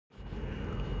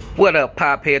What up,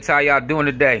 pop heads? How y'all doing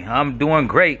today? I'm doing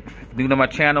great. If you're new to my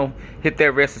channel, hit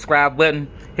that red subscribe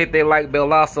button, hit that like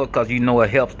bell also, because you know it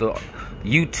helps the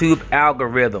YouTube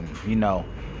algorithm, you know,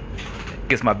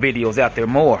 gets my videos out there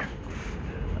more.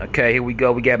 Okay, here we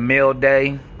go. We got mail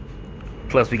day,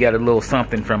 plus we got a little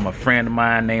something from a friend of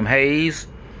mine named Hayes.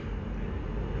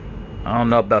 I don't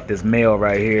know about this mail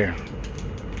right here.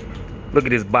 Look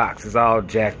at this box, it's all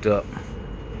jacked up.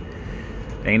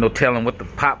 Ain't no telling what the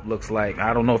pop looks like.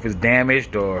 I don't know if it's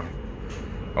damaged or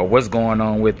what's going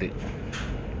on with it.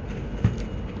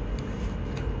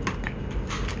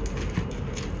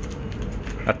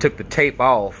 I took the tape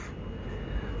off,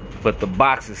 but the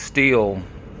box is still,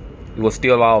 it was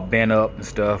still all bent up and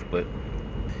stuff, but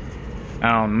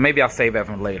maybe I'll save that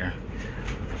for later.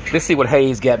 Let's see what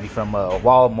Hayes got me from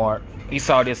Walmart. He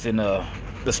saw this in the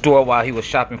store while he was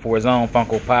shopping for his own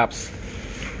Funko Pops.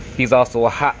 He's also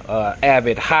a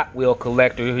avid Hot Wheel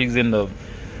collector. He's in the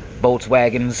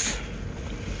Volkswagens.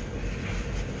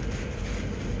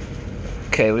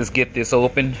 Okay, let's get this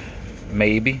open.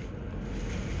 Maybe.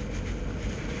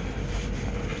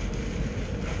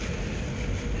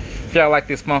 If y'all like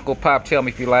this Funko Pop, tell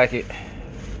me if you like it.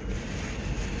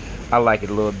 I like it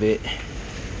a little bit.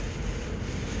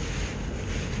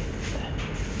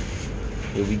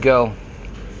 Here we go.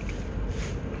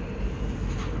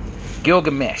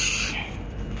 Gilgamesh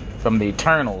from the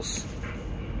Eternals.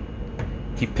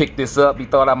 He picked this up. He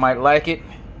thought I might like it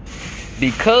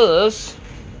because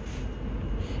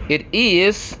it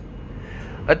is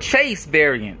a chase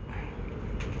variant.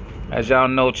 As y'all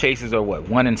know, chases are what,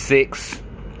 1 in 6.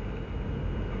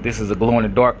 This is a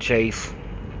glow-in-the-dark chase.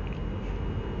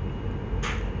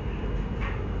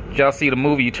 Y'all see the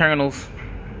movie Eternals?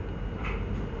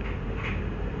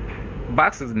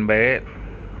 Box isn't bad.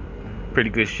 Pretty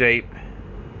good shape.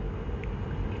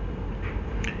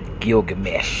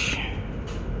 Gilgamesh.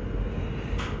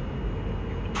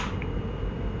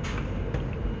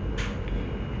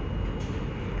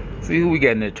 See who we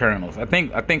got in the Eternals. I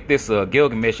think this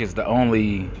Gilgamesh is the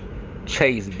only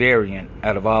chase variant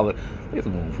out of all of. There's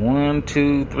 1,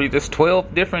 2, 3. There's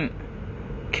 12 different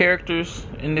characters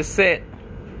in this set.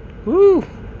 Woo!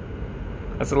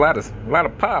 That's a lot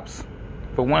of pops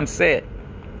for one set.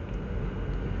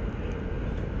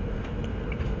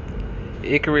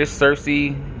 Icarus,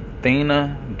 Cersei,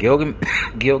 Athena,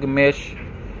 Gilgamesh,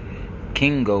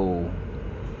 Kingo,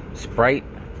 Sprite,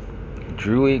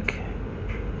 Druid,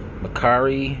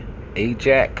 Makari,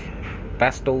 Ajax,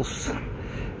 Fastos.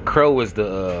 Crow is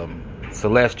the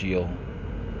Celestial.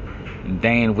 And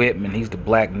Dane Whitman, he's the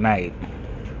Black Knight.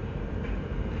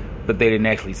 But they didn't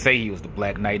actually say he was the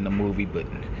Black Knight in the movie, but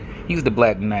he's the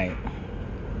Black Knight.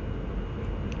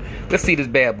 Let's see this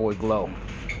bad boy glow.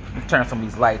 Let's turn some of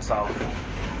these lights off.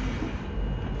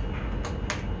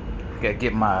 Gotta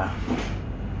get my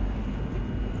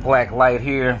black light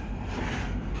here.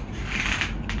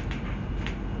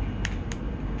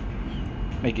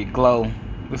 Make it glow.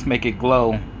 Let's make it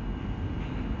glow.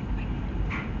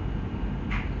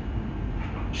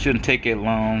 Shouldn't take it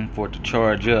long for it to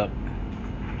charge up.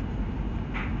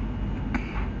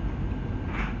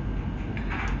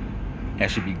 That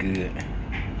should be good.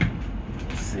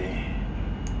 Let's see.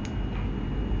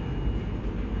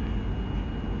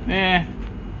 Yeah,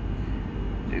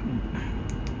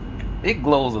 it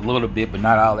glows a little bit, but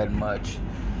not all that much.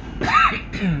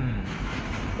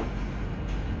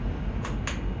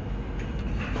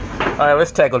 Alright,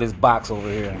 let's tackle this box over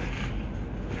here.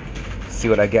 See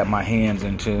what I got my hands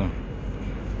into.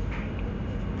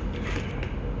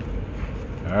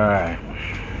 Alright,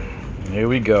 here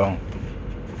we go.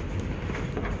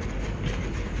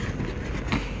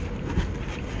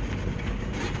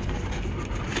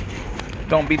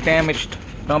 Don't be damaged.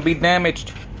 Don't be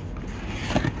damaged.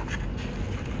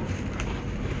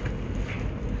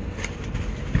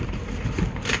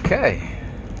 Okay.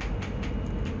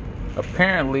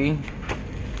 Apparently,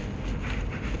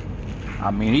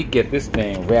 I mean, he get this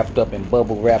thing wrapped up in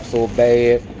bubble wrap so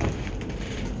bad.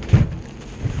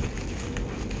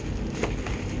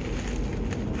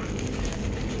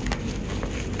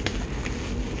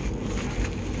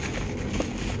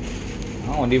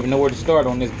 I don't even know where to start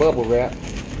on this bubble wrap.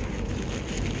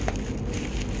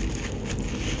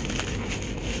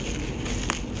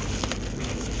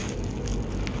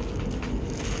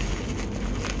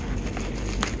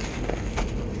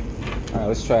 Alright,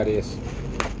 let's try this.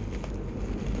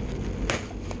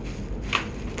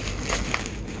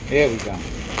 There we go.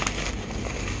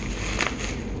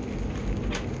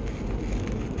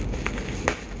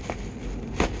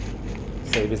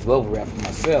 Save this bubble wrap for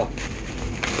myself.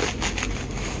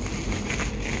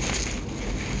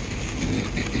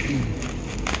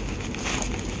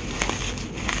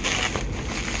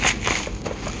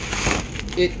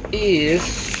 It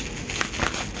is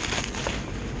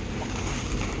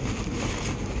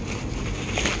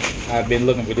I've been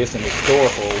looking for this in the store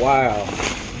for a while,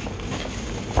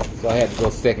 so I had to go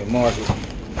second market.